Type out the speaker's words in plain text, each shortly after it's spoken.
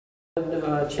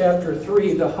Chapter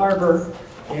 3, the harbor,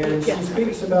 and she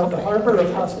speaks about the harbor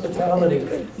of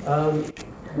hospitality.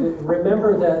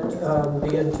 Remember that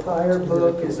the entire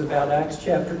book is about Acts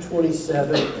chapter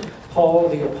 27. Paul,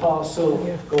 the apostle,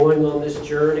 going on this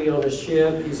journey on a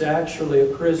ship. He's actually a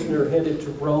prisoner headed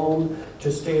to Rome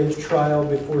to stand trial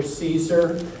before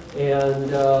Caesar.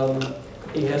 And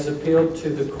he has appealed to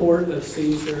the court of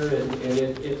Caesar, and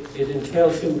it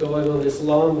entails him going on this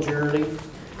long journey.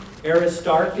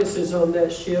 Aristarchus is on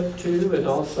that ship too, and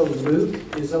also Luke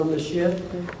is on the ship.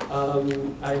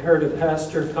 I heard a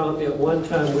pastor comment one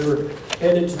time. We were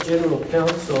headed to General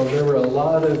Council, and there were a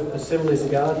lot of Assemblies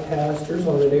of God pastors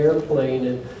on an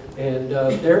airplane, and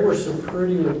there were some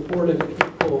pretty important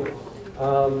people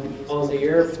on the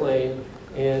airplane.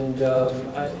 And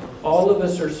all of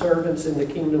us are servants in the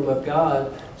kingdom of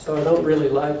God, so I don't really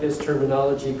like this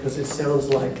terminology because it sounds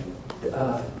like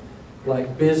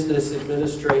business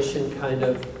administration kind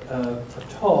of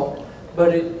talk,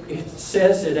 but it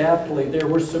says it aptly. There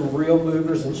were some real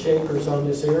movers and shakers on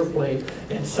this airplane,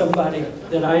 and somebody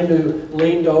that I knew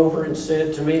leaned over and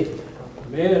said to me,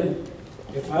 "Man,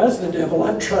 if I was the devil,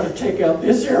 I'd try to take out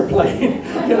this airplane."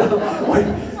 You know,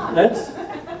 let's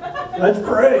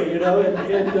pray. You know,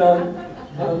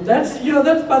 and that's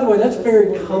by the way, that's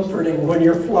very comforting when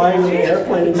you're flying in an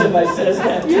airplane and somebody says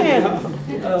that to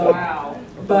you. Wow.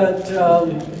 But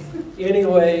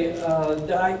anyway,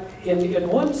 in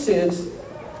one sense,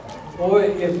 boy,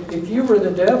 if you were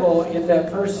the devil in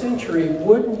that first century,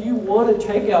 wouldn't you want to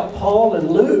take out Paul and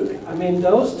Luke? I mean,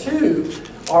 those two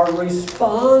are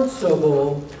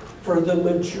responsible for the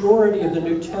majority of the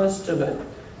New Testament.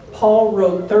 Paul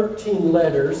wrote 13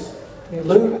 letters.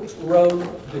 Luke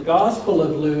wrote the Gospel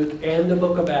of Luke and the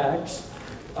book of Acts.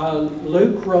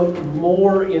 Luke wrote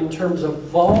more in terms of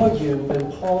volume than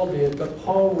Paul did, but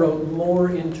Paul wrote more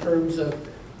in terms of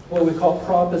what we call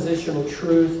propositional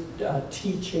truth,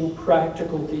 teaching,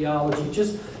 practical theology,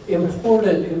 just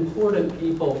important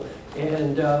people,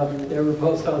 and they were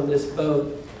both on this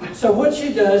boat. So what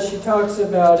she does, she talks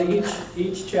about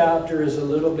each chapter is a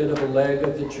little bit of a leg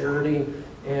of the journey,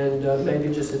 and maybe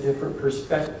just a different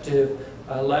perspective.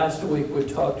 Last week we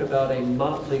talked about a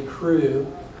motley crew,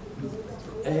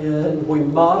 and we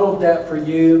modeled that for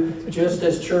you just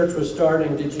as church was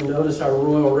starting. Did you notice our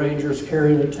Royal Rangers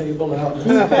carrying a table out?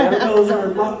 Those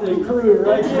are a motley crew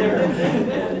right there.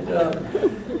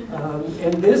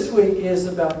 And this week is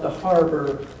about the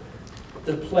harbor,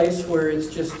 the place where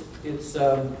it's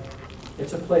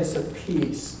a place of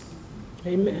peace.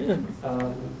 Amen.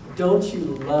 Don't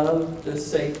you love the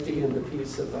safety and the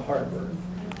peace of the harbor?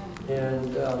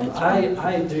 And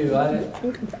I do.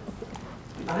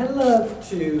 I love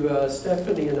to,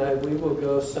 Stephanie and I, we will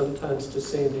go sometimes to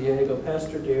San Diego.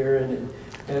 Pastor Darren and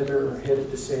Heather are headed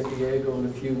to San Diego in a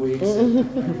few weeks.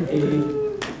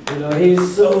 And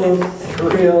he's so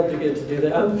thrilled to get to do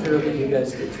that. I'm thrilled that you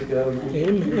guys get to go.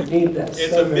 You need that.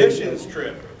 It's a missions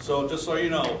trip, so just so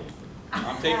you know,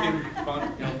 I'm taking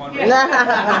fun.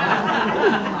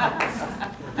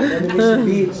 Mission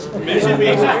Beach. Mission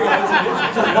Beach.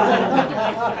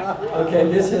 Okay,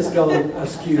 this has gone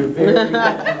askew very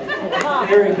badly.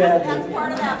 That's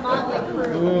part of that motley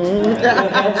crew.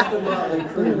 That's the motley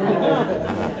crew.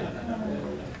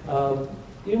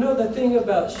 The thing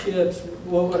about ships,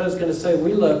 well, what I was going to say,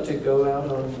 we love to go out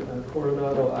on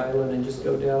Coronado Island and just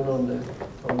go down on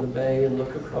the bay and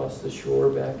look across the shore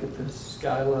back at the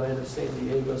skyline of San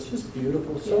Diego. It's just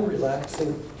beautiful, so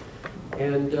relaxing.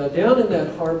 And down in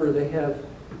that harbor, they have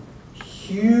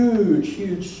huge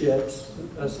ships.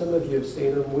 Some of you have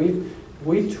seen them.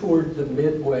 We toured the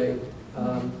Midway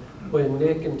when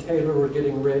Nick and Taylor were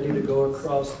getting ready to go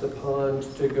across the pond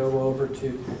to go over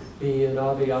to be in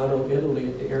Aviano, Italy,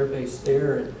 at the air base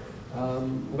there.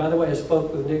 And by the way, I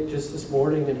spoke with Nick just this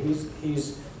morning, and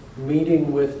he's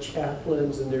meeting with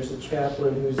chaplains, and there's a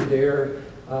chaplain who's there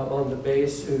on the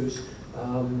base who's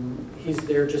he's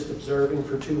there just observing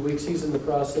for 2 weeks. He's in the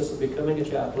process of becoming a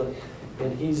chaplain.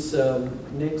 And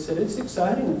Nick said, it's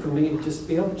exciting for me to just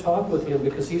be able to talk with him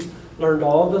because he's learned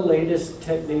all the latest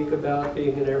technique about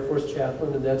being an Air Force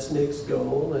chaplain, and that's Nick's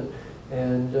goal.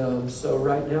 And so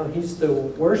right now he's the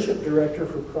worship director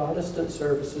for Protestant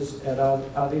services at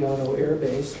Aviano Air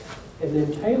Base. And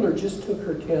then Taylor just took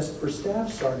her test for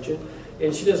staff sergeant,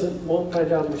 and she won't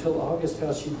find out until August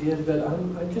how she did, but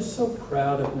I'm just so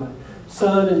proud of my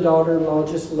son and daughter-in-law,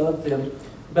 just love them.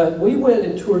 But we went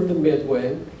and toured the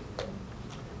Midway,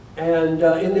 and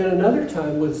then another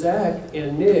time with Zach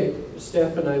and Nick,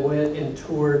 Steph and I went and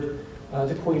toured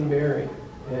the Queen Mary,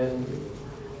 and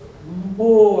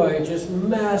boy, just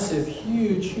massive,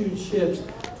 huge ships.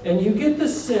 And you get the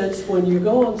sense when you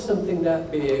go on something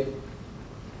that big,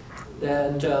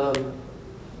 that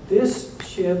this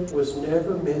ship was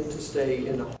never meant to stay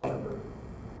in a harbor.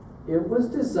 It was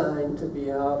designed to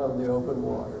be out on the open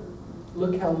water.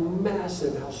 Look how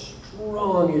massive, how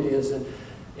strong it is,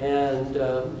 and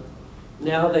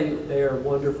now they are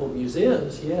wonderful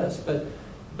museums, yes,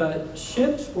 but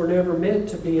ships were never meant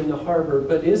to be in the harbor.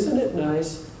 But isn't it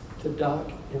nice to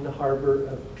dock in the harbor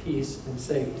of peace and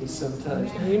safety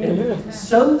sometimes? And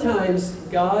sometimes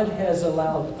God has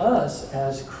allowed us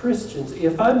as Christians,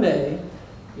 if I may,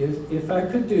 if I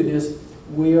could do this,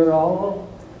 we are all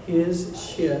His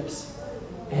ships,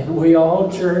 and we all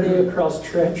journey across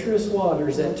treacherous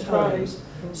waters at times.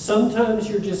 Sometimes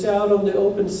you're just out on the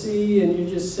open sea and you're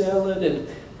just sailing,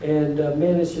 and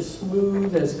man, it's just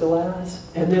smooth as glass.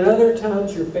 And then other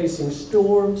times you're facing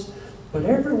storms, but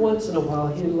every once in a while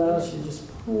He allows you to just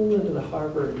pull into the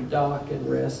harbor and dock and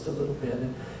rest a little bit.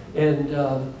 And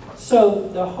so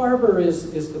the harbor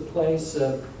is the place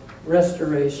of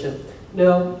restoration.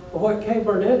 Now, what Kay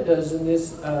Barnett does in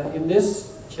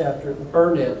this chapter,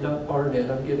 Burnett, not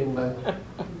Barnett, I'm getting my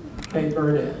Kay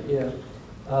Burnett, yeah.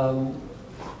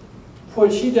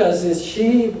 What she does is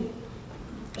she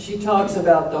talks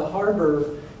about the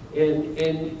harbor, and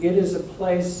it is a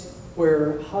place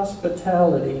where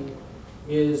hospitality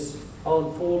is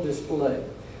on full display.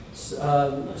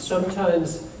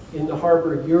 Sometimes in the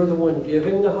harbor you're the one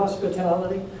giving the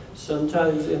hospitality.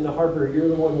 Sometimes in the harbor you're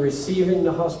the one receiving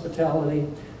the hospitality.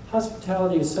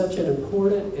 Hospitality is such an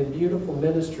important and beautiful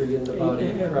ministry in the body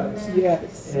of Christ.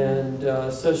 Yes. And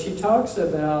so she talks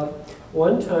about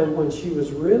one time when she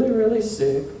was really, really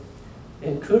sick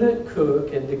and couldn't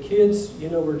cook, and the kids,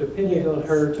 were depending on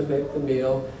her to make the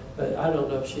meal. But I don't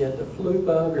know if she had the flu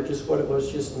bug or just what it was,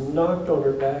 just knocked on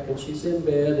her back, and she's in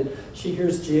bed, and she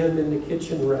hears Jim in the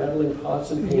kitchen rattling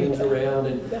pots and pans around,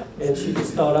 and she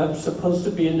just thought, I'm supposed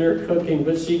to be in there cooking,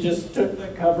 but she just took the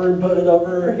cover and put it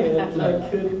over her head, and I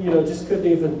couldn't, just couldn't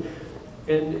even.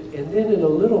 And then in a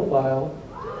little while,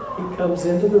 he comes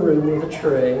into the room with a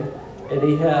tray, and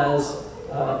he has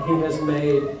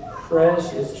made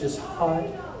fresh, it's just hot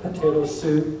potato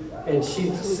soup. And she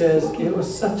says it was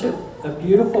such a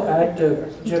beautiful act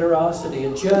of generosity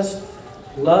and just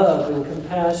love and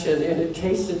compassion, and it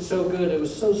tasted so good. It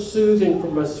was so soothing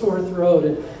for my sore throat,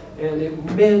 and it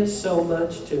meant so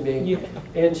much to me. Yeah.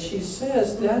 And she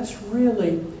says that's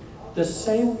really the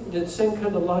same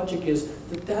kind of logic is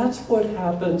that's what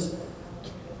happens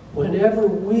whenever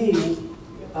we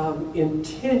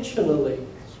intentionally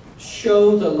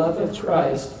show the love of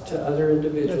Christ to other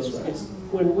individuals. That's right. It's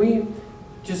when we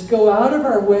just go out of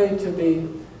our way to be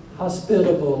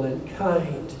hospitable and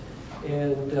kind.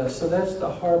 And so that's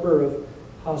the harbor of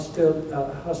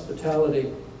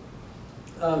hospitality.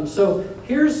 So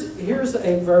here's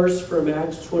a verse from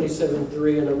Acts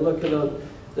 27:3, and I'm looking on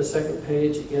the second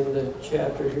page in the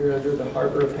chapter here under the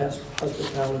harbor of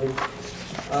hospitality.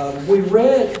 We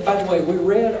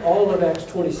read all of Acts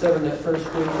 27 that first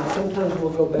week, and sometimes we'll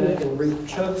go back and read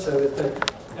chunks of it.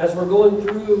 But as we're going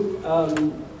through,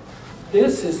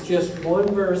 this is just one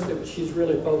verse that she's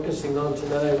really focusing on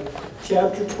tonight.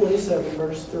 Chapter 27,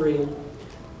 verse 3.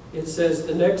 It says,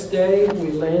 the next day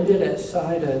we landed at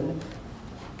Sidon,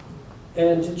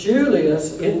 and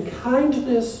Julius, in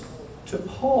kindness to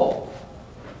Paul,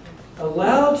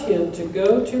 allowed him to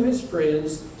go to his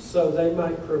friends so they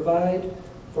might provide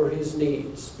for his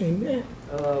needs. Amen.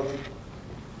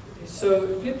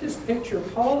 So get this picture.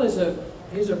 Paul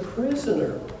he's a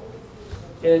prisoner,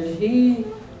 and he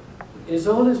is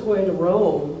on his way to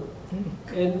Rome,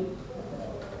 and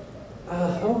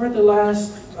over the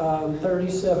last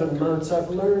 37 months I've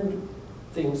learned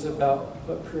things about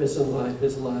what prison life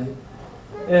is like.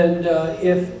 And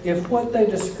if what they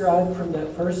described from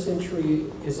that first century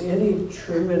is any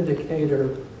true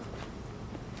indicator,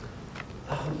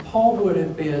 Paul would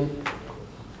have been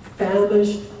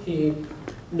famished. He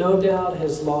no doubt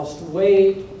has lost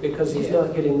weight because he's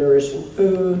not getting nourishing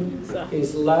food.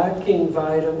 He's lacking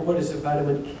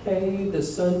vitamin K. The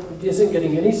sun isn't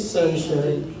getting any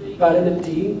sunshine. Vitamin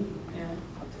D.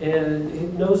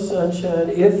 And no sunshine,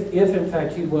 if in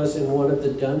fact he was in one of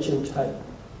the dungeon type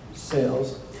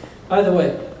cells. By the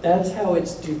way, that's how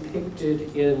it's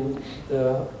depicted in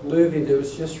the movie that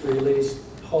was just released,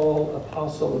 Paul,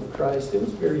 Apostle of Christ. It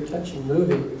was a very touching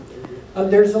movie.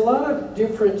 There's a lot of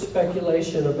different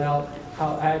speculation about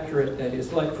how accurate that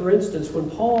is. Like, for instance, when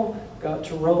Paul got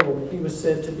to Rome, he was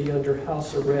said to be under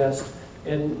house arrest.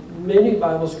 And many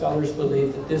Bible scholars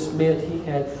believe that this meant he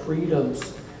had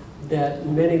freedoms that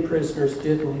many prisoners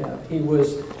didn't have. He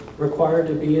was required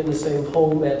to be in the same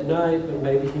home at night, but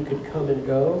maybe he could come and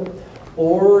go.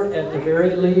 or at the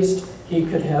very least, he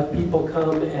could have people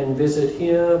come and visit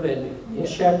him and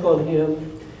check on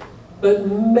him. But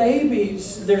maybe,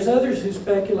 there's others who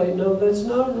speculate, no, that's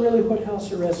not really what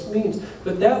house arrest means.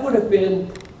 But that would have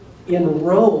been in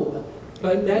Rome.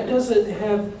 But that doesn't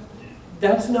have,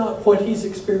 that's not what he's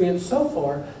experienced so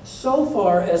far. So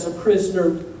far, as a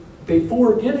prisoner,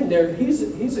 before getting there,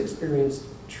 he's experienced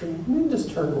tremendous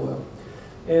turmoil.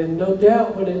 And no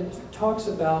doubt when it talks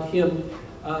about him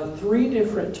 3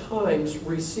 different times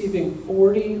receiving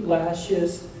 40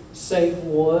 lashes save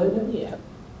one, Yeah.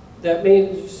 that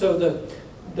means, so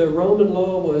the Roman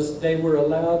law was they were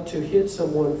allowed to hit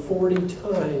someone 40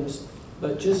 times,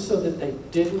 but just so that they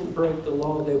didn't break the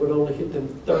law, they would only hit them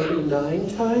 39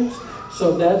 times.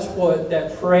 So that's what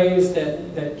that phrase,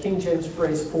 that King James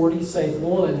phrase, 40 save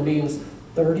one, means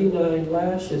 39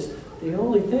 lashes. The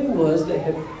only thing was they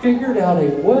had figured out a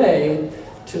way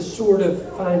to sort of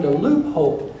find a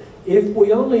loophole. If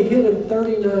we only hit him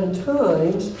 39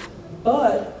 times,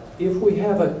 but if we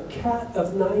have a cat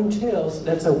of 9 tails,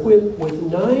 that's a whip with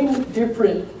 9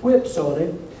 different whips on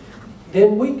it,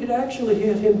 then we could actually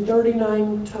hit him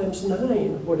 39 times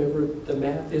 9, whatever the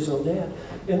math is on that.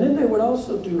 And then they would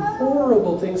also do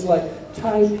horrible things like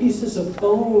tie pieces of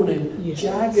bone and Yes.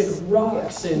 jagged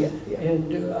rocks and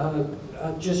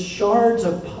just shards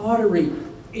of pottery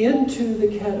into the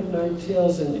cat of 9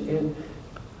 tails. And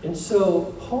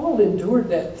so Paul endured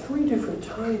that 3 different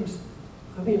times.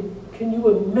 I mean, can you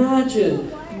imagine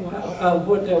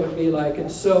what that would be like? And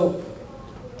so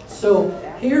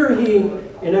here he,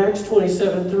 in Acts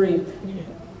 27:3,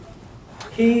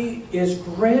 he is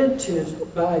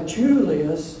granted by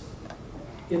Julius,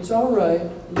 it's all right,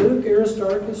 Luke,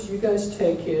 Aristarchus, you guys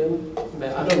take him.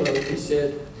 I don't know if he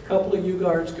said, a couple of you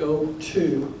guards go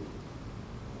 2.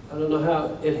 I don't know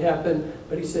how it happened,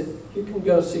 but he said, you can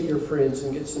go see your friends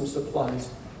and get some supplies.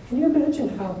 Can you imagine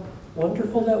how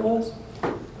wonderful that was?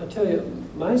 I tell you,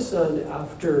 my son,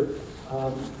 after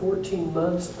 14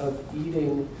 months of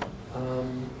eating,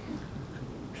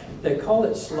 they call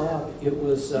it slop. It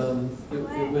was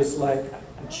like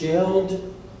gelled,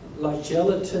 like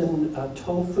gelatin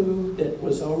tofu that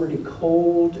was already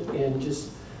cold and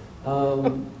just.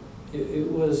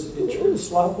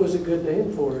 Slop was a good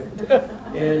name for it.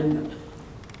 And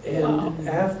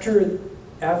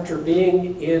after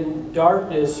being in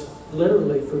darkness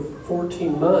literally for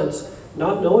 14 months,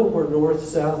 not knowing where north,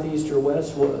 south, east, or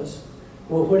west was,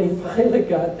 well, when he finally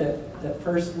got that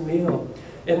first meal,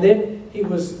 and then he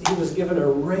was given a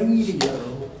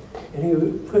radio, and he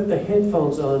would put the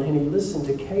headphones on and he listened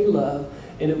to K-Love,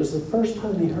 and it was the first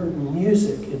time he heard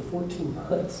music in 14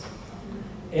 months.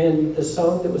 And the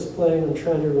song that was playing, I'm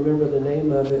trying to remember the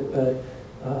name of it, but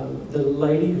the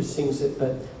lady who sings it,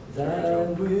 but Thy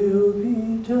will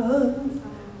be done,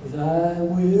 Thy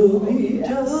will be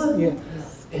done. Yeah.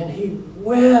 And he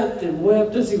wept and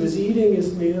wept as he was eating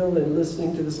his meal and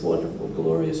listening to this wonderful,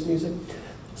 glorious music.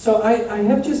 So I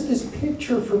have just this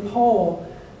picture for Paul,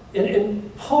 and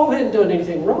Paul hadn't done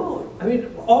anything wrong. I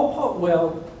mean,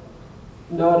 well,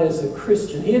 not as a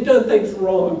Christian. He had done things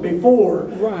wrong before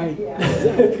Right.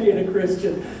 being a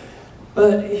Christian.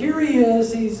 But here he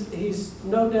is, he's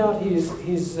no doubt he's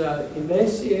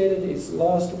emaciated, he's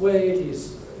lost weight,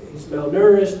 he's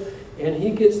malnourished, and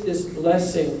he gets this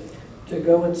blessing to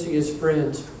go and see his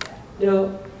friends.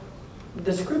 Now,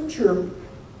 the scripture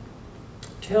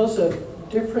tells of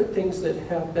different things that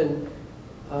happen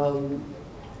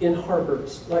in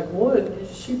harbors. Like one,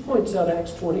 she points out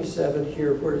Acts 27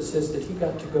 here, where it says that he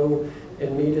got to go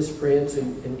and meet his friends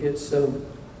and get some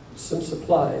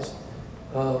supplies.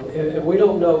 And we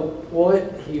don't know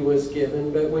what he was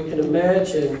given, but we can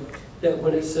imagine that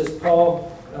when it says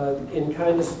Paul, in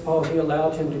kindness of Paul, he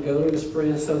allowed him to go to his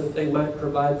friends so that they might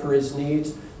provide for his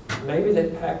needs. Maybe they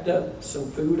packed up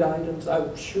some food items.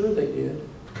 I'm sure they did.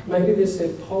 Maybe they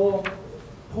said, Paul,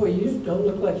 boy, you don't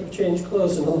look like you've changed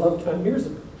clothes in a long time. Here's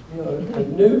a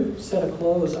new set of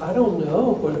clothes. I don't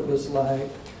know what it was like.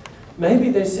 Maybe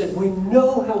they said, we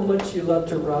know how much you love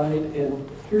to write, and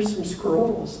here's some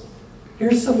scrolls.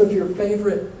 Here's some of your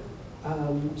favorite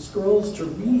scrolls to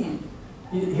read.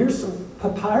 Here's some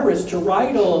papyrus to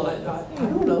write on. I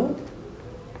don't know.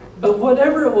 But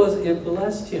whatever it was, it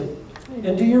blessed him.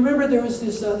 And do you remember there was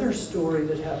this other story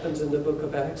that happens in the book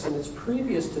of Acts, and it's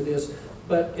previous to this,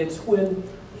 but it's when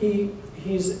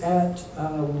he's at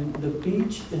the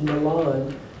beach in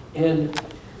Milan, and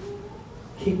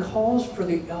he calls for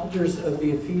the elders of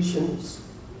the Ephesians,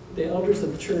 the elders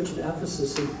of the church in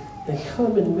Ephesus, and they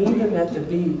come and meet him at the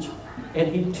beach, and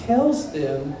he tells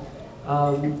them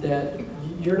that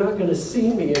you're not going to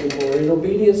see me anymore. In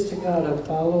obedience to God, I'm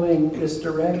following this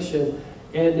direction.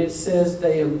 And it says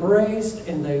they embraced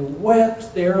and they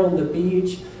wept there on the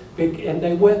beach, and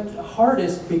they wept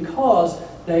hardest because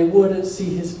they wouldn't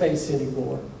see his face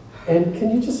anymore. And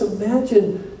can you just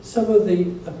imagine some of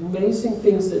the amazing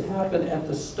things that happen at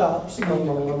the stops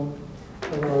along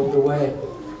the way?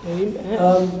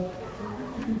 Amen.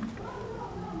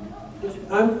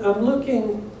 I'm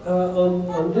looking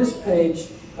on this page,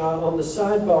 on the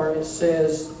sidebar, it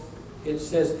says,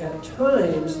 at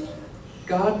times,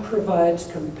 God provides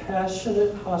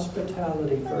compassionate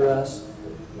hospitality for us,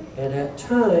 and at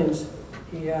times,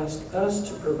 He asks us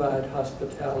to provide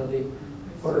hospitality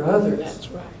for others. That's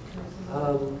right.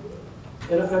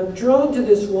 And I'm drawn to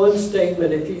this one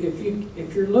statement.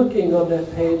 If you're looking on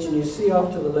that page and you see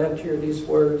off to the left here these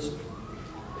words,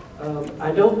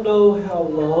 I don't know how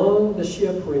long the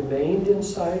ship remained in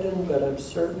Sidon, but I'm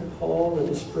certain Paul and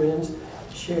his friends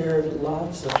shared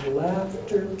lots of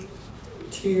laughter,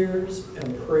 tears,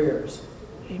 and prayers.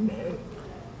 Amen.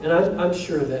 And I'm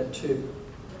sure of that too.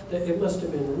 That it must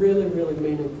have been really, really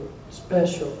meaningful,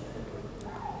 special.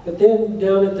 But then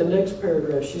down at the next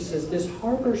paragraph, she says, this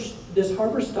harbor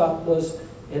stop was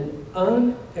an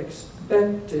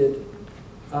unexpected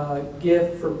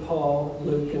gift for Paul,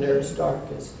 Luke, and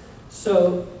Aristarchus.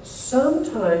 So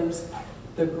sometimes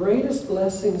the greatest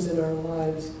blessings in our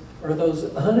lives are those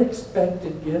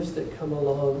unexpected gifts that come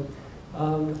along.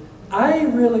 I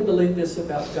really believe this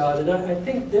about God, and I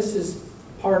think this is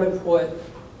part of what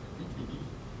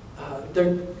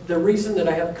the reason that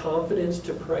I have confidence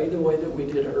to pray the way that we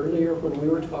did earlier when we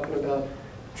were talking about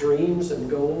dreams and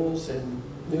goals and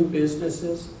new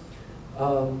businesses.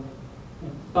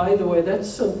 By the way, that's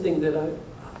something that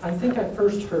I think I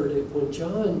first heard it when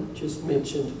John just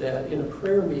mentioned that in a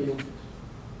prayer meeting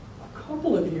a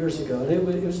couple of years ago. And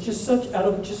it was just such, out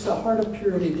of just a heart of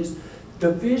purity, just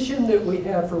the vision that we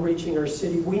have for reaching our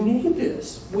city. We need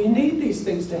this. We need these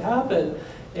things to happen.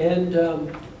 And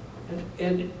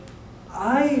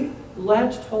I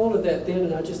latched hold of that then,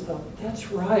 and I just thought,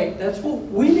 that's right. That's what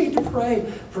we need to pray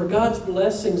for, God's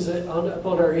blessings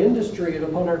upon our industry and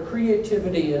upon our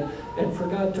creativity, and for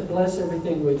God to bless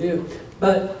everything we do.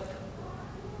 But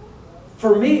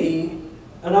for me,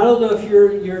 and I don't know if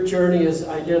your journey is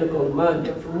identical to mine,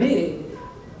 but for me,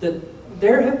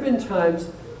 there have been times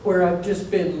where I've just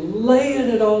been laying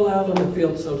it all out on the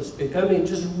field, so to speak. I mean,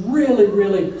 just really,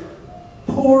 really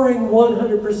pouring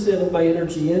 100% of my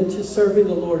energy into serving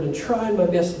the Lord and trying my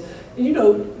best, you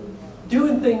know,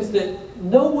 doing things that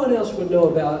no one else would know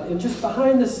about, and just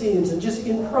behind the scenes and just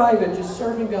in private, just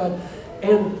serving God.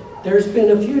 And there's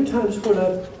been a few times when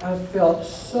I've felt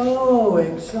so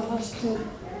exhausted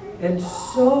and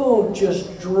so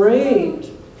just drained.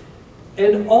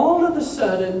 And all of a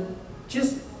sudden,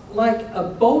 just like a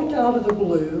bolt out of the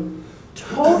blue,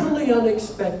 totally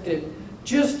unexpected,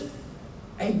 just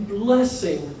a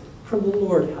blessing from the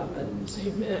Lord happens.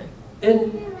 Amen.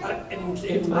 And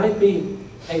it might be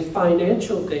a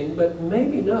financial thing, but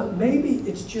maybe not. Maybe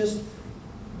it's just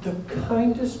the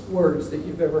kindest words that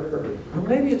you've ever heard. Or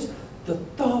maybe it's the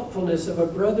thoughtfulness of a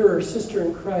brother or sister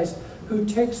in Christ who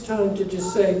takes time to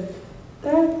just say,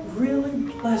 that really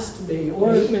blessed me.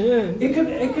 Or Amen. it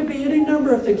could be any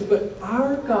number of things, but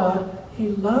our God, He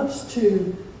loves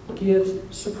to give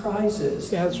surprises.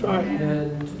 That's right.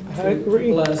 And I to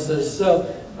agree. bless us. So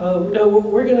now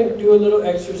we're going to do a little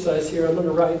exercise here. I'm going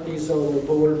to write these on the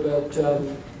board, but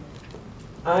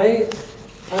I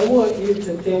want you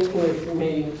to think with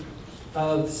me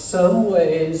of some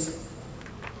ways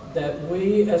that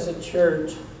we as a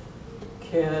church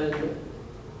can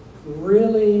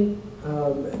really,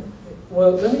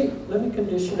 well, let me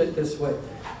condition it this way.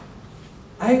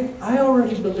 I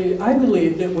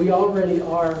believe that we already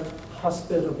are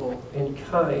hospitable and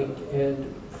kind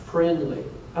and friendly.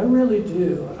 I really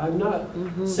do. I'm not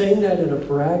saying that in a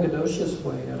braggadocious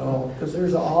way at all, because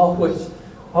there's always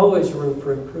room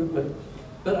for improvement.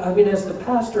 But I mean, as the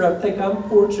pastor, I think I'm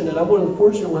fortunate. I'm one of the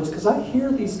fortunate ones, because I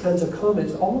hear these kinds of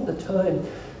comments all the time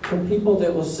from people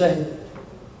that will say,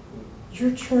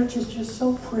 your church is just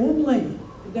so friendly.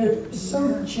 They're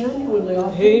so genuinely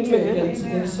authentic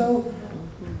and so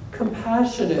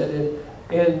compassionate.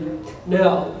 And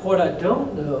now, what I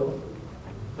don't know,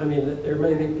 I mean, there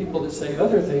may be people that say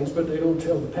other things, but they don't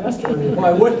tell the pastor. I mean,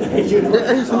 why would they? You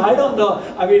know? So I don't know.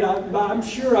 I mean, I'm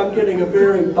sure I'm getting a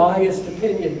very biased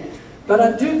opinion. But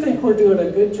I do think we're doing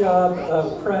a good job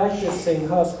of practicing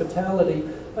hospitality.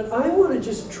 But I want to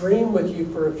just dream with you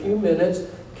for a few minutes.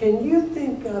 Can you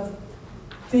think of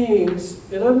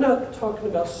things, and I'm not talking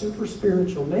about super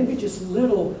spiritual, maybe just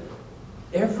little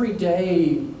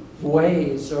everyday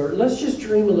ways, or let's just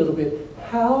dream a little bit.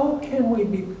 How can we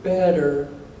be better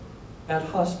at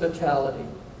hospitality.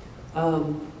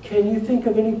 Can you think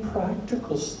of any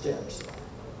practical steps?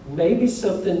 Maybe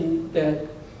something that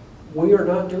we are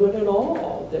not doing at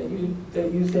all, that you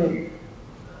think,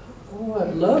 oh,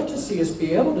 I'd love to see us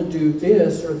be able to do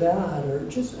this or that, or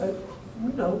just,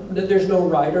 there's no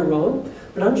right or wrong,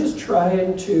 but I'm just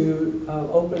trying to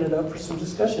open it up for some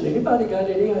discussion. Anybody got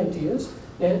any ideas?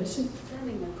 Nancy?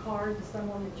 Sending a card to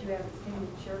someone that you haven't seen in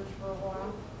church for a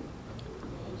while,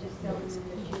 and just telling them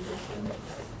that you miss them.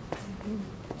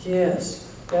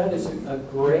 Yes, that is a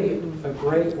great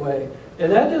way.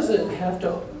 And that doesn't have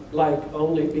to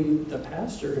only be the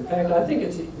pastor. In fact, I think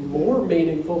it's more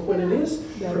meaningful when it is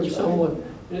from someone.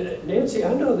 Nancy,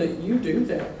 I know that you do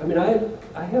that. I mean,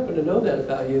 I happen to know that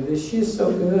about you. That she's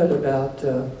so good about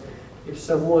if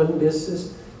someone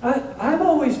misses. I've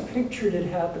always pictured it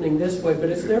happening this way, but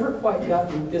it's never quite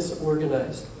gotten this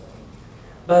organized.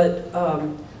 But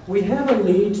we have a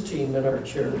lead team at our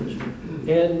church,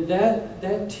 and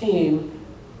that team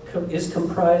is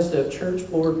comprised of church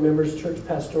board members, church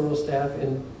pastoral staff,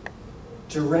 and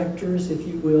directors, if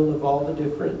you will, of all the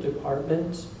different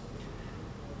departments.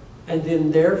 And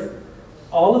then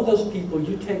all of those people,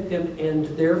 you take them and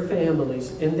their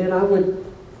families. And then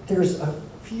there's a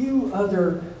few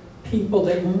other people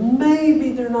that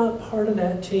maybe they're not part of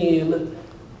that team,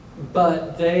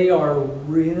 but they are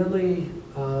really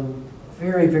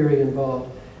very, very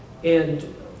involved. And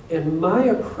my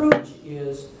approach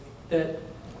is that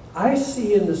I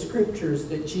see in the scriptures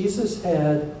that Jesus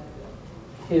had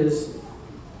his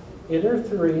inner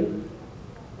three,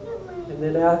 and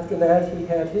then after that he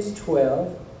had his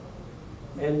 12,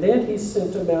 and then he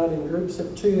sent them out in groups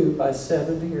of 2 by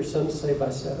 70, or some say by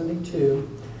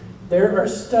 72. There are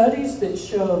studies that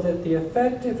show that the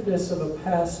effectiveness of a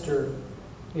pastor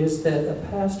is that a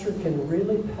pastor can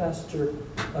really pastor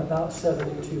about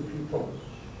 72 people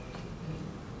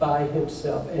by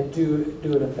himself and do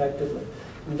it effectively.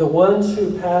 The ones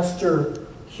who pastor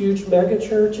huge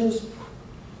megachurches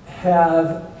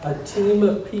have a team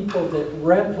of people that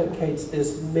replicates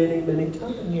this many, many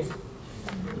times.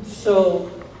 So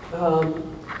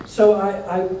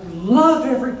I love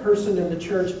every person in the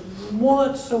church,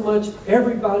 want so much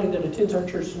everybody that attends our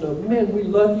church to know, man, we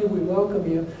love you, we welcome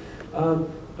you.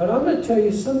 But I'm going to tell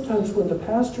you, sometimes when the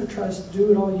pastor tries to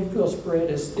do it all, you feel spread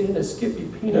as thin as Skippy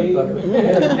peanut butter.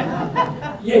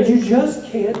 And you just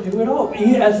can't do it all.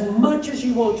 Eat as much as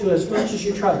you want to, as much as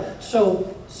you try.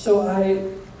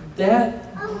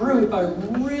 That group, I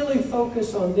really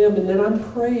focus on them, and then I'm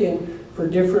praying for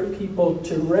different people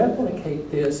to replicate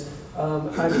this.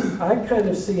 I kind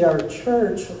of see our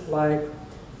church like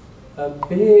a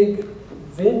big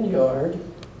vineyard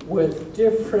with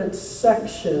different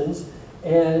sections,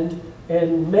 and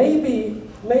maybe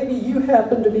you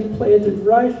happen to be planted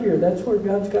right here. That's where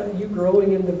God's got you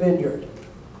growing in the vineyard.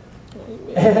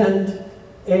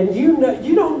 And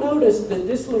you don't notice that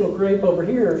this little grape over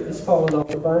here is falling off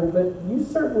the vine, but you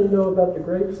certainly know about the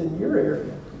grapes in your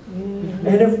area. Mm-hmm.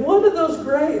 And if one of those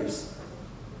grapes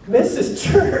misses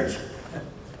church,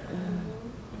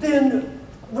 then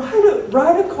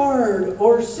write a card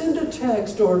or send a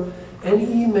text or an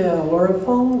email or a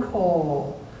phone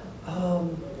call.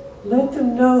 Let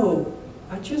them know,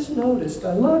 I just noticed,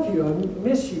 I love you, I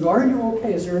miss you, are you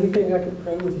okay? Is there anything I can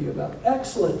pray with you about?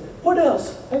 Excellent. What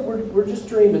else? Hey, we're just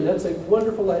dreaming. That's a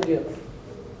wonderful idea.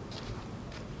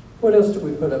 What else do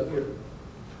we put up here?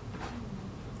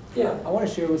 Yeah. I want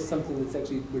to share with something that's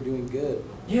actually, we're doing good.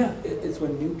 Yeah. It's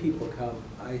when new people come.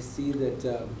 I see that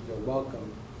they're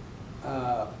welcome.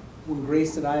 When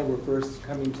Grace and I were first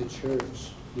coming to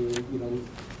church, we were,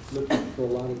 looking for a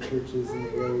lot of churches in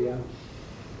the area.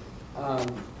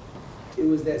 It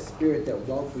was that spirit, that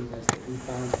welcomeness that we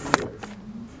found here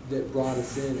that brought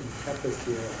us in and kept us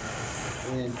here.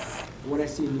 And when I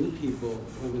see new people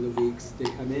over the weeks, they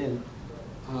come in.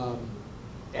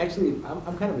 Actually,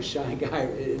 I'm kind of a shy guy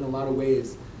in a lot of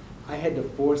ways. I had to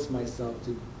force myself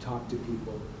to talk to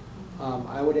people.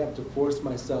 I would have to force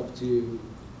myself to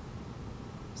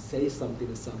say something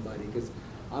to somebody, because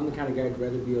I'm the kind of guy who'd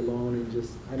rather be alone and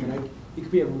just, you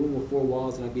could be in a room with 4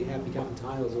 walls and I'd be happy counting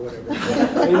tiles or whatever.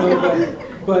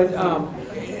 But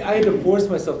I had to force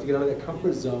myself to get out of that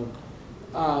comfort zone.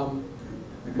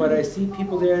 But I see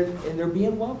people there and they're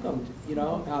being welcomed,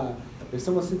 If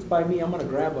someone sits by me, I'm going to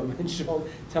grab them and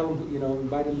tell them,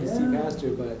 invite them to see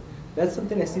Pastor. But that's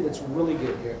something I see that's really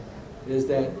good here, is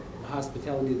that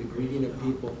hospitality, the greeting of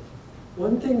people.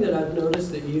 One thing that I've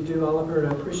noticed that you do, Oliver, and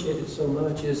I appreciate it so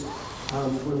much, is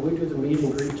when we do the meet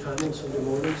and greet time on Sunday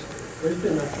mornings, there's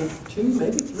been, I think, 2,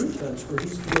 maybe 3 times where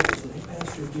he's come up and said, hey,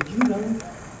 Pastor, did you know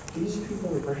these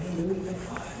people are brand new?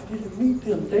 Oh, I didn't meet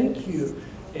them. Thank you.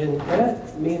 And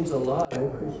that means a lot. I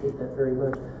appreciate that very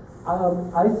much.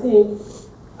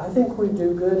 I think we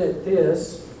do good at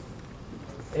this.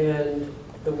 And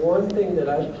the one thing that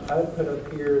I put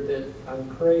up here that I'm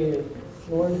praying,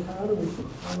 Lord, how do we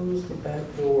close the back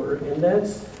door? And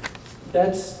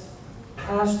that's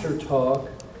pastor talk.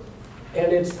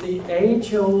 And it's the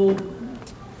age-old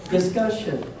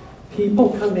discussion.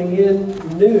 People coming in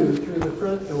new through the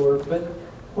front door, but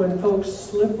when folks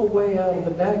slip away out of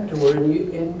the back door and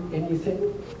you think,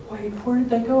 wait, where did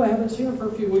they go? I haven't seen them for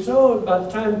a few weeks. Oh, by the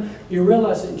time you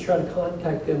realize it, you try to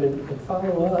contact them and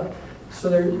follow up. So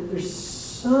there's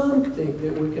something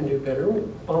that we can do better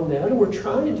on that, and we're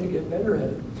trying to get better at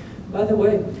it. By the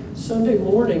way, Sunday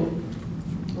morning,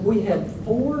 we had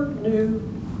 4 new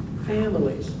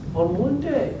families on one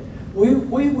day.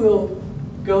 We will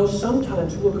go,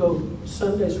 sometimes we'll go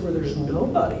Sundays where there's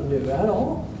nobody new at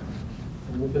all.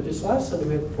 But this last Sunday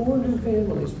we had 4 new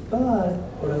families, but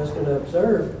what I was going to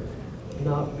observe,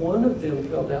 not one of them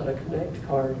filled out a Connect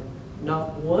card.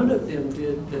 Not one of them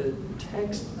did the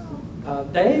text.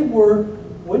 They were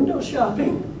window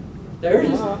shopping. They're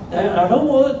just, I don't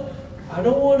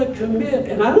want to commit,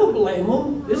 and I don't blame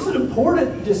them. This is an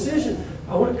important decision.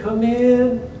 I want to come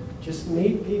in, just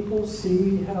meet people,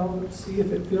 see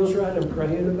if it feels right. I'm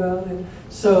praying about it.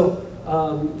 So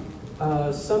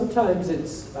sometimes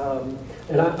it's,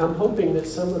 and I'm hoping that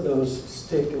some of those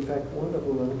stick. In fact, one of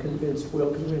them I'm convinced will,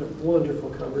 because we had a wonderful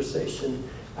conversation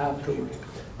afterwards.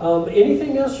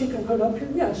 Anything else you can put up here?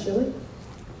 Yeah, Shelley?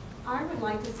 I would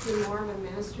like to see more of a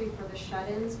ministry for the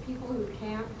shut-ins, people who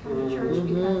can't come to church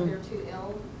because they're too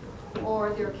ill, or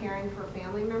they're caring for a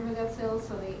family member that's ill,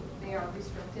 so they are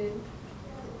restricted.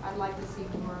 I'd like to see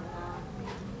more of that,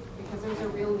 because there's a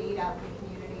real need out in the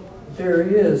community. There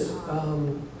is.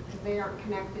 Because they aren't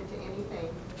connected to anything.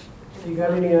 You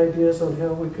got any ideas on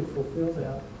how we could fulfill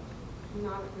that?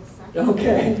 Not at this second.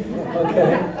 Okay,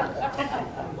 okay.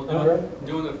 Well, All right.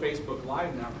 doing the Facebook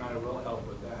Live now kind of will help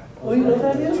with that. Well, you know,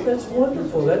 that's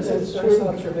wonderful. That's a nice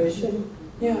observation.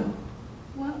 Yeah.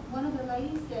 One of the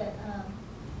ladies that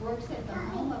works at the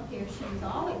home up here, she was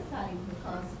all excited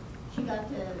because she got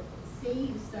to see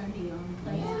you Sunday on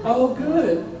Facebook. Oh,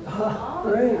 good.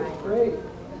 Great.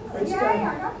 Great Yay, stuff.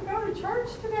 I got to go to church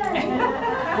today.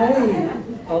 Hey,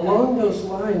 along those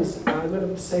lines, I'm going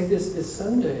to say this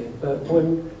Sunday, but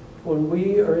when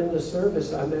we are in the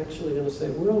service, I'm actually going to say,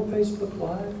 we're on Facebook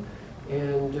Live,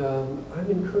 and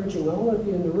I'm encouraging all of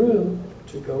you in the room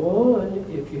to go on,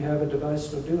 if you have a device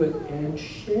to do it, and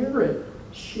share it.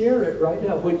 Share it right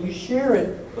now. When you share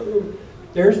it, boom,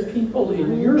 there's people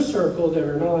in your circle that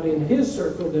are not in his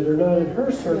circle, that are not in her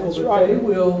circle, That's but right. they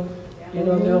will,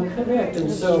 they'll connect. And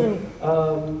That's so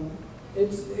true.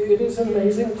 it is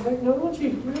amazing technology,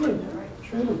 really,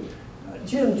 truly.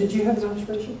 Jim, did you have an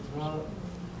observation? I'm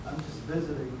just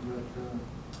visiting with,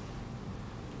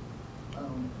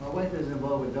 my wife is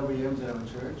involved with WM's at our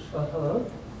church. Uh-huh.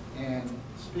 And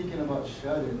speaking about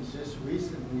shut-ins, just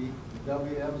recently,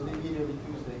 WM's, they meet every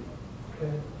Tuesday.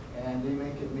 Okay. And they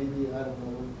make it maybe, I don't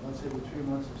know, once every 3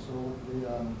 months or so, they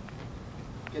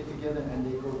get together and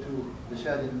they go to the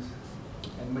shut-ins.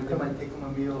 And they might take them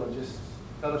a meal or just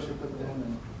fellowship with them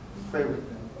and pray with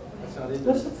them. That's how they do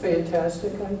That's a it.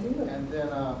 fantastic idea. And then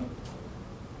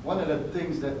one of the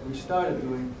things that we started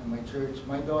doing in my church,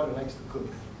 my daughter likes to cook,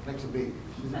 likes to bake.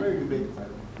 She's a very good baker, by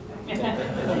the way.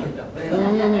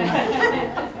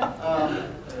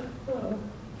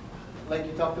 Like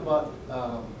you talked about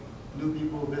new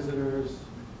people, visitors,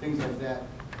 things like that.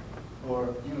 Or,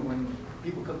 when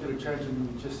people come to the church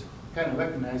and you just kind of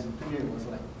recognize them, to me it was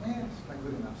like, man, it's not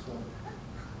good enough. So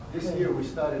this year we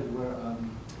started where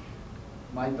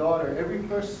my daughter, every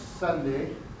first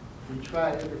Sunday, we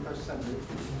try every first Sunday,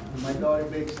 my daughter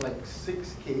bakes like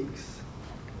 6 cakes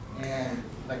and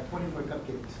like 24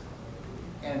 cupcakes.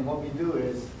 And what we do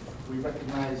is we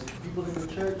recognize people in the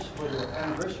church for their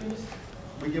anniversaries,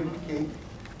 we give them cake,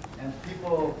 and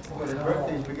people for their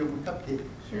birthdays, we give them a cupcake.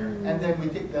 And then we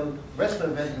take the rest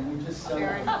of it and we just sell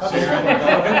Sharing. cupcake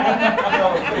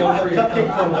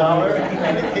for $1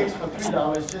 and the cakes for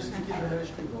 $3 just to keep the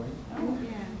ministry going.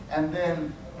 And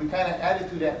then we kind of added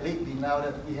to that lately now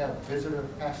that we have visitor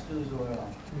pastors or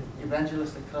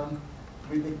evangelists that come.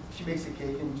 She makes a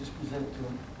cake and we just present it to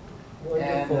them.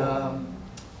 Wonderful. And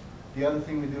the other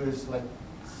thing we do is like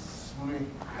when we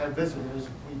have visitors,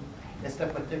 it's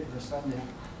that particular Sunday,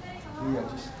 we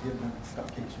just give them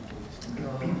cupcakes or cakes.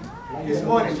 It's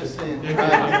more than just saying, "Hi,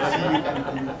 good to see you," kind of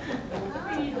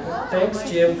thing. Thanks,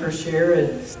 Jim, for sharing.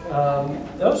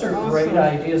 Those are great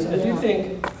ideas. I do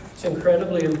think it's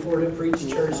incredibly important for each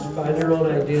church to find their own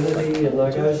identity. And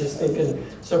like I was just thinking,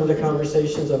 some of the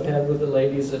conversations I've had with the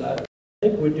ladies that I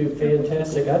think would do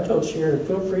fantastic. I told Sharon,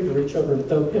 feel free to reach over and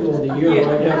thump him on the ear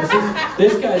right now. 'Cause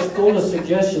this guy's full of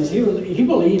suggestions. He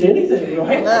will eat anything,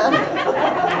 right?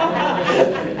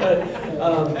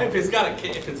 Hey, if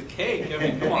it's a cake, I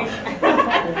mean, come on.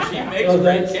 She makes Oh, a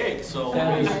great that's- cake, so.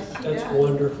 That's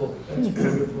wonderful. That's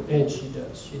wonderful. And she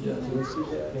does.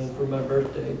 And for my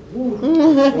birthday. Ooh,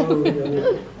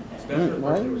 so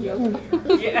yummy.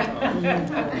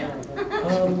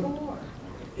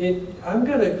 I'm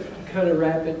gonna kind of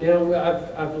wrap it down.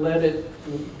 I've let it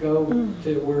go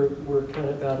to we're kind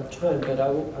of out of time, but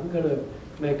I'm gonna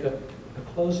make a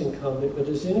closing comment. But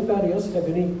does anybody else have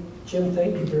any? Jim,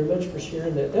 thank you very much for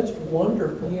sharing that. That's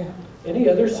wonderful. Yeah. Any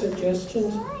other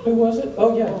suggestions? Who was it?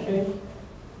 Oh yeah, Kay.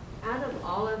 Out of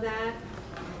all of that,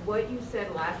 what you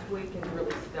said last week has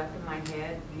really stuck in my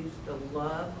head. Use the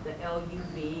love, the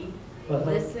LUV.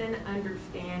 Listen,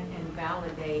 understand, and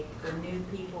validate for new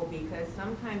people, because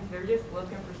sometimes they're just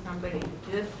looking for somebody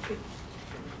just to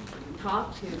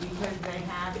talk to because they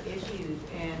have issues,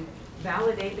 and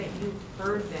validate that you've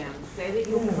heard them. Say that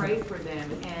you'll pray for them,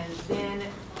 and then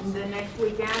the next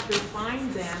week after,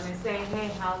 find them and say, hey,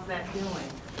 how's that doing?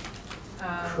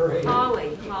 Great.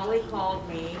 Holly called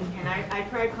me, and I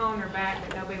tried calling her back,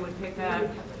 but nobody would pick up,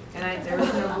 and there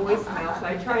was no voicemail, so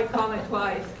I tried calling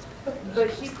twice.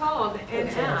 But she called and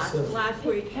asked last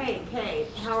week, hey, Kay,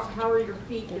 how are your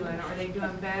feet doing? Are they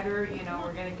doing better? You know,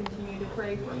 we're going to continue to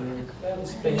pray for you. That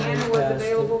was Hannah was fantastic.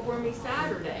 available for me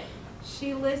Saturday.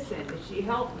 She listened, she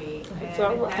helped me. That's And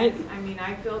all right. I mean,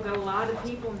 I feel that a lot of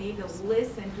people need to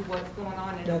listen to what's going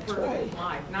on in a That's person's right.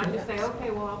 life. Not just say,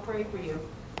 okay, well, I'll pray for you.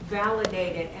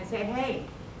 Validate it and say, hey,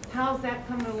 how's that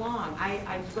coming along?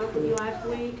 I spoke with you last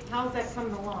week. How's that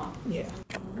coming along? Yeah.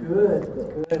 Good.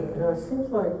 Now, it seems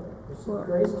like,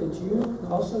 Grace, did you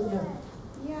also? Yeah.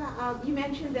 Yeah, you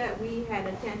mentioned that we had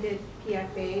attended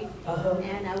PFA,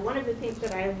 and one of the things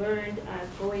that I learned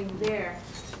going there,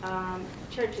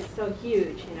 church is so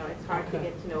huge, you know, it's hard to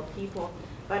get to know people.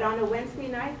 But on a Wednesday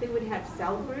night, they would have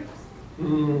cell groups.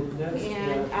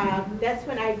 That's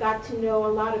when I got to know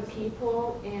a lot of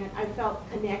people, and I felt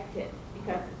connected,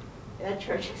 because that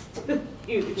church is too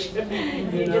huge.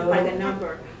 You're just like a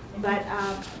number. But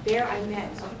there I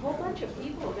met a whole bunch of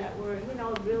people that were, you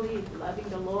know, really loving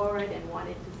the Lord and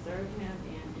wanted to serve Him,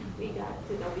 and we got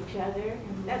to know each other.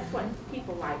 And that's what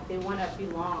people like. They want to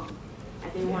belong,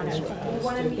 and they want to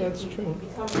meet That's people, true.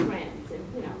 become friends,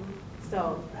 and you know.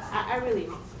 So I really,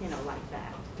 you know, like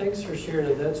that. Thanks for sharing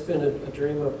it. That's been a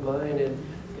dream of mine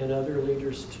and other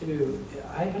leaders too.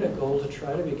 I had a goal to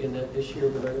try to begin that this year,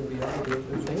 but I'm going to be able to do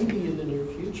it maybe in the near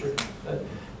future. But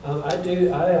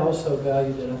I also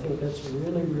value that. I think that's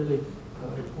really, really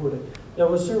important. Now,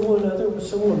 was there one other?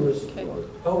 Someone was,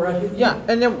 oh, right here. Yeah,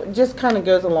 and it just kind of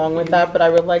goes along with that, but I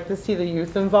would like to see the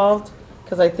youth involved,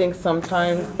 because I think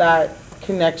sometimes that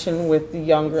connection with the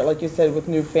younger, like you said, with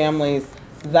new families,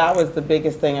 that was the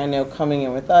biggest thing I know coming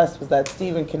in with us, was that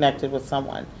Stephen connected with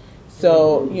someone.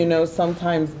 So, you know,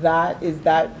 sometimes that is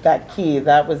that key.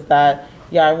 That was that,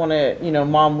 yeah, I want to, you know,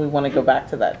 Mom, we want to go back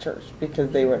to that church,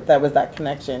 because that was that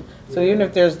connection. So even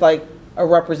if there's like a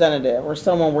representative or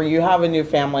someone where you have a new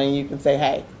family and you can say,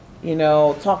 hey, you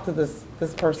know, talk to this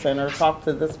person or talk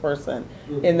to this person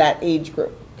in that age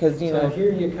group. Because, you know. So I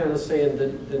hear you kind of saying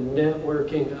the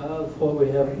networking of what we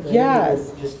have.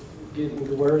 Yes. Just getting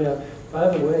the word out. By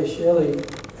the way, Shelley,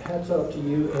 hats off to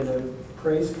you, and a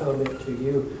praise comment to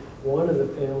you. One of the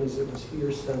families that was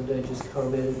here Sunday just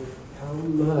commented how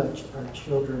much our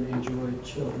children enjoyed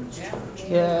children's church.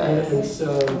 Yes. And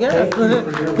so, Yes. thank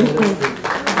you for your ministry.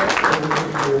 Thank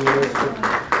you for your ministry.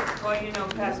 Well, you know,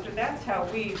 Pastor, that's how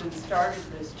we even started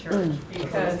this church,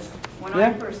 because when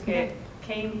I first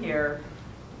came here,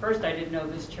 first I didn't know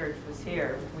this church was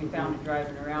here. We found it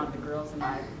driving around, the girls and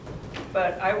I.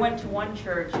 But I went to one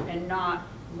church and not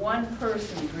one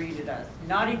person greeted us,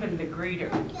 not even the greeter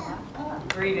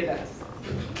greeted us.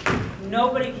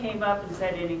 Nobody came up and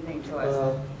said anything to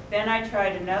us. Then I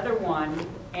tried another one,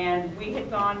 and we had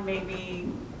gone maybe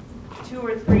 2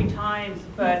 or 3 times,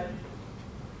 but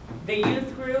the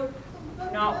youth group,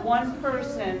 not one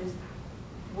person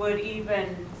would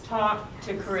even talk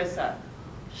to Carissa.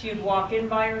 She'd walk in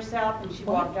by herself and she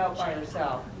walked out by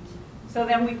herself. So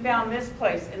then we found this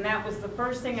place, and that was the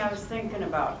first thing I was thinking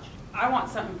about. I want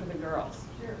something for the girls.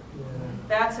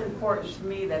 That's important to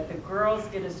me, that the girls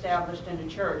get established in a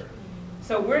church.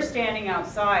 So we're standing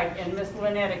outside, and Miss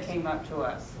Lynetta came up to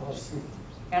us. Awesome.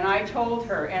 And I told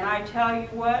her, and I tell you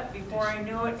what, before I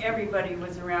knew it, everybody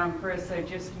was around Carissa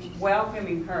just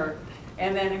welcoming her.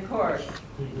 And then, of course,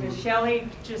 Shelley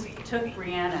just took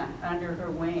Brianna under her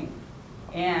wing.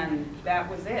 And that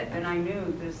was it. And I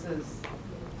knew this is,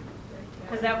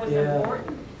 because that was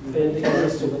important.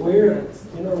 Fantastic.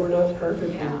 We're not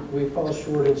perfect. Yeah. We fall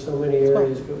short in so many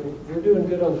areas, but we're doing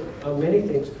good on many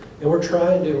things. And we're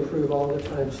trying to improve all the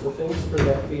time. So thanks for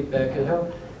that feedback.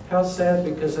 And how sad,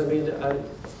 because I mean,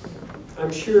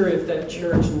 I'm sure if that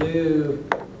church knew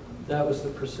that was the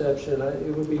perception,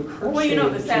 it would be crushing. Well, you know,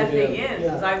 the sad to them. thing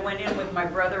is I went in with my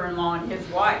brother-in-law and his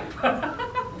wife,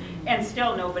 and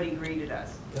still nobody greeted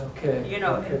us. Okay. You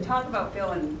know, okay. and talk about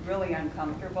feeling really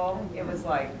uncomfortable. It was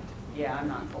like, yeah, I'm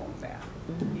not going back.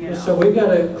 You know? So we got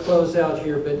to close out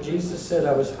here, but Jesus said,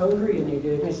 I was hungry and you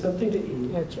gave me something to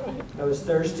eat. That's right. I was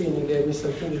thirsty and you gave me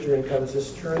something to drink. I was a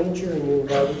stranger and you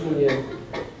invited me in.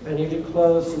 I needed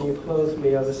clothes and you clothed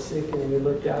me. I was sick and you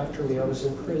looked after me. I was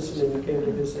in prison and you came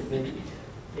to visit me.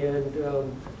 And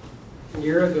a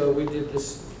year ago we did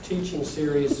this teaching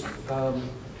series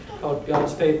called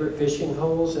God's Favorite Fishing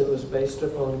Holes. It was based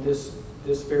upon this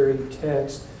very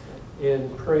text,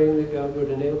 and praying that God would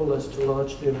enable us to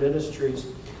launch new ministries.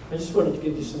 I just wanted to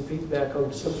give you some feedback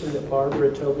on something that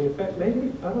Barbara told me. In fact,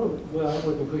 maybe, I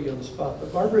wouldn't put you on the spot,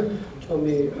 but Barbara told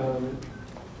me,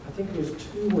 I think it was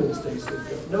 2 Wednesdays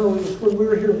ago. No, it was when we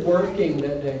were here working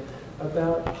that day,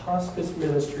 about hospice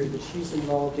ministry that she's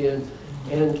involved in.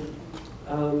 And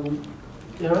I'm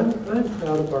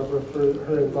proud of Barbara for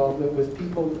her involvement with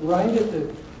people right at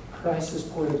the crisis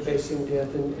point of facing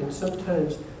death. And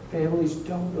sometimes families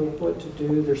don't know what to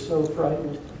do. They're so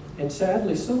frightened. And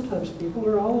sadly, sometimes people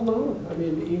are all alone. I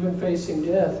mean, even facing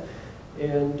death.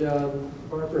 And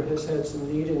Barbara has had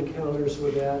some neat encounters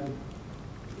with that.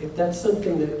 If that's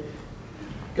something that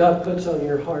God puts on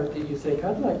your heart that you think,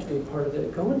 I'd like to be a part of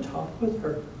that, go and talk with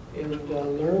her and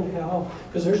learn how.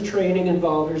 Because there's training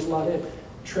involved. There's a lot of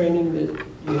training that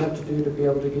you have to do to be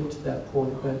able to get to that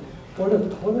point. But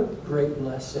what a great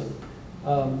lesson.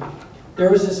 There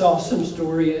was this awesome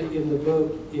story in the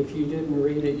book. If you didn't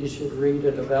read it, you should read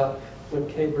it, about when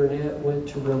Kay Burnett went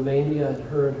to Romania and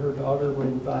her daughter were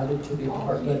invited to the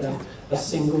apartment of a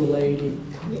single lady.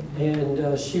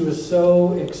 And she was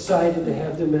so excited to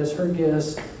have them as her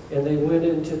guests. And they went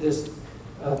into this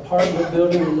apartment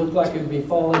building that looked like it would be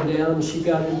falling down. And she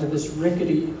got into this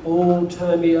rickety,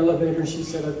 old-timey elevator. And she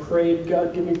said, I prayed,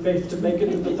 God, give me faith to make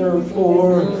it to the 3rd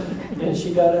floor. And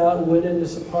she got out and went in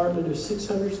this apartment of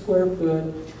 600 square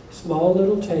foot, small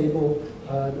little table,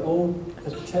 an old,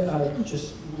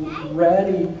 just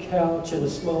ratty couch and a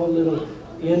small little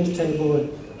end table.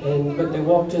 But they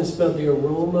walked in, smelled the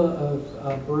aroma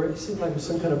of bread. It seemed like it was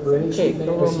some kind of bread she made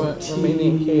with some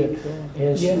Romanian cake.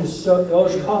 And she was so, it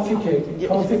was coffee cake.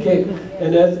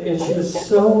 And she was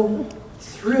so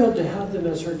thrilled to have them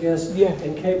as her guests. Yeah.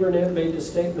 And Kay Burnett made the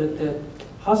statement that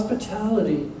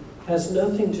hospitality has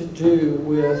nothing to do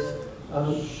with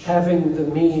having the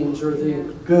means or the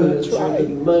goods or the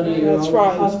money. That's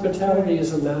right. Hospitality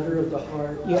is a matter of the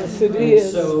heart. Yes, it And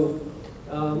is. so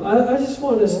I just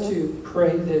want us to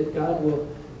pray that God will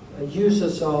use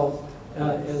us all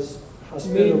as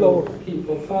hospitable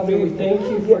people. Father, we thank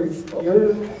you for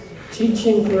your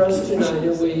teaching for us tonight,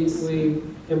 and we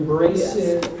embrace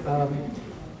it.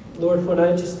 Lord, when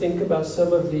I just think about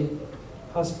some of the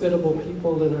hospitable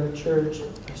people in our church,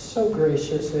 they're so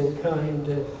gracious and kind.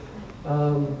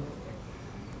 And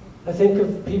I think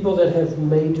of people that have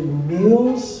made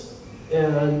meals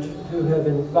and who have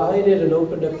invited and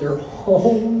opened up their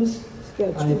homes.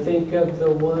 I think of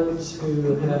the ones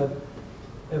who have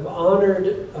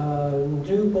honored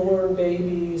newborn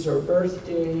babies or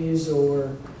birthdays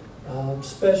or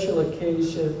special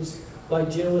occasions,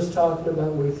 like Jim was talking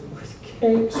about with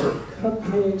cakes or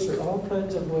cupcakes or all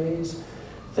kinds of ways.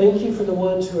 Thank you for the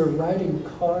ones who are writing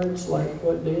cards like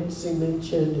what Nancy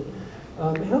mentioned.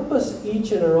 Help us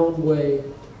each in our own way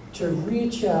to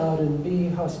reach out and be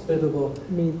hospitable.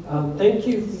 Thank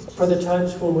you for the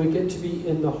times when we get to be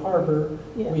in the harbor.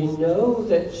 Yes. We know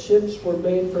that ships were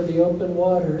made for the open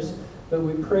waters, but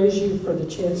we praise you for the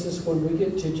chances when we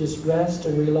get to just rest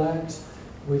and relax.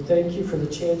 We thank you for the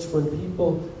chance when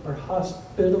people are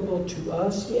hospitable to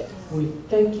us. Yes. We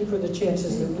thank you for the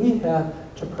chances that we have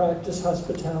to practice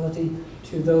hospitality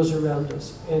to those around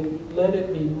us. And let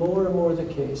it be more and more the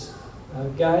case.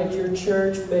 Guide your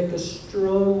church, make us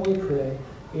strong, we pray.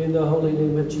 In the holy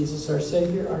name of Jesus, our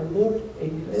Savior, our Lord.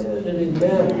 Amen and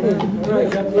amen. All right,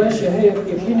 God bless you. Hey,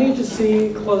 if you need to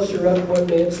see closer up what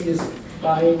Nancy is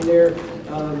buying there,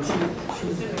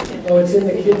 it's in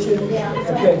the kitchen?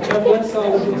 Okay, God bless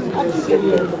all of you. We'll see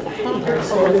you.